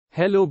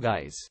Hello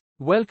guys.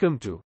 Welcome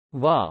to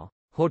Wow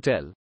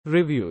Hotel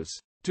Reviews.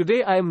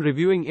 Today I am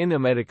reviewing Inn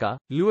America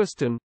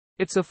Lewiston.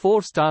 It's a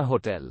 4-star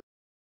hotel.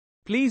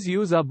 Please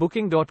use our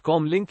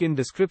booking.com link in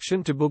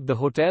description to book the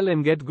hotel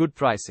and get good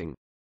pricing.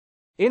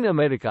 Inn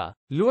America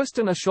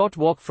Lewiston, a short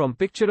walk from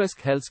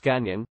picturesque Hell's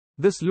Canyon,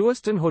 this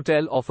Lewiston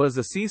hotel offers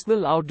a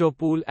seasonal outdoor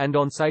pool and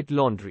on-site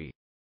laundry.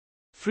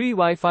 Free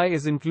Wi-Fi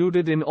is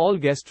included in all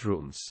guest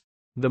rooms.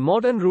 The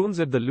modern rooms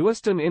at the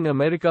Lewiston Inn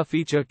America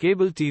feature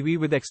cable TV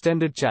with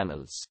extended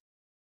channels.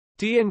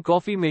 Tea and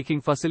coffee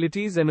making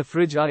facilities and a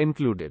fridge are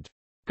included.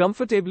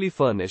 Comfortably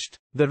furnished,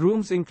 the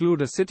rooms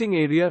include a sitting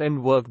area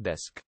and work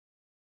desk.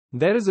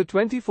 There is a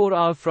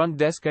 24-hour front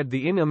desk at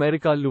the Inn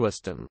America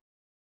Lewiston.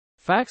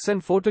 Fax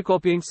and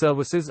photocopying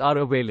services are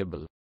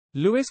available.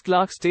 Lewis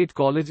Clark State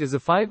College is a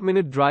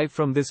 5-minute drive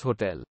from this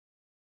hotel.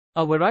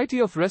 A variety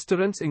of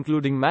restaurants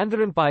including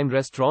Mandarin Pine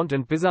Restaurant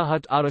and Pizza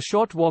Hut are a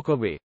short walk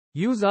away.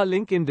 Use our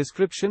link in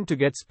description to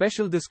get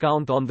special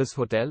discount on this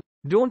hotel.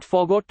 Don't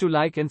forget to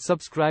like and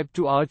subscribe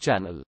to our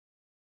channel.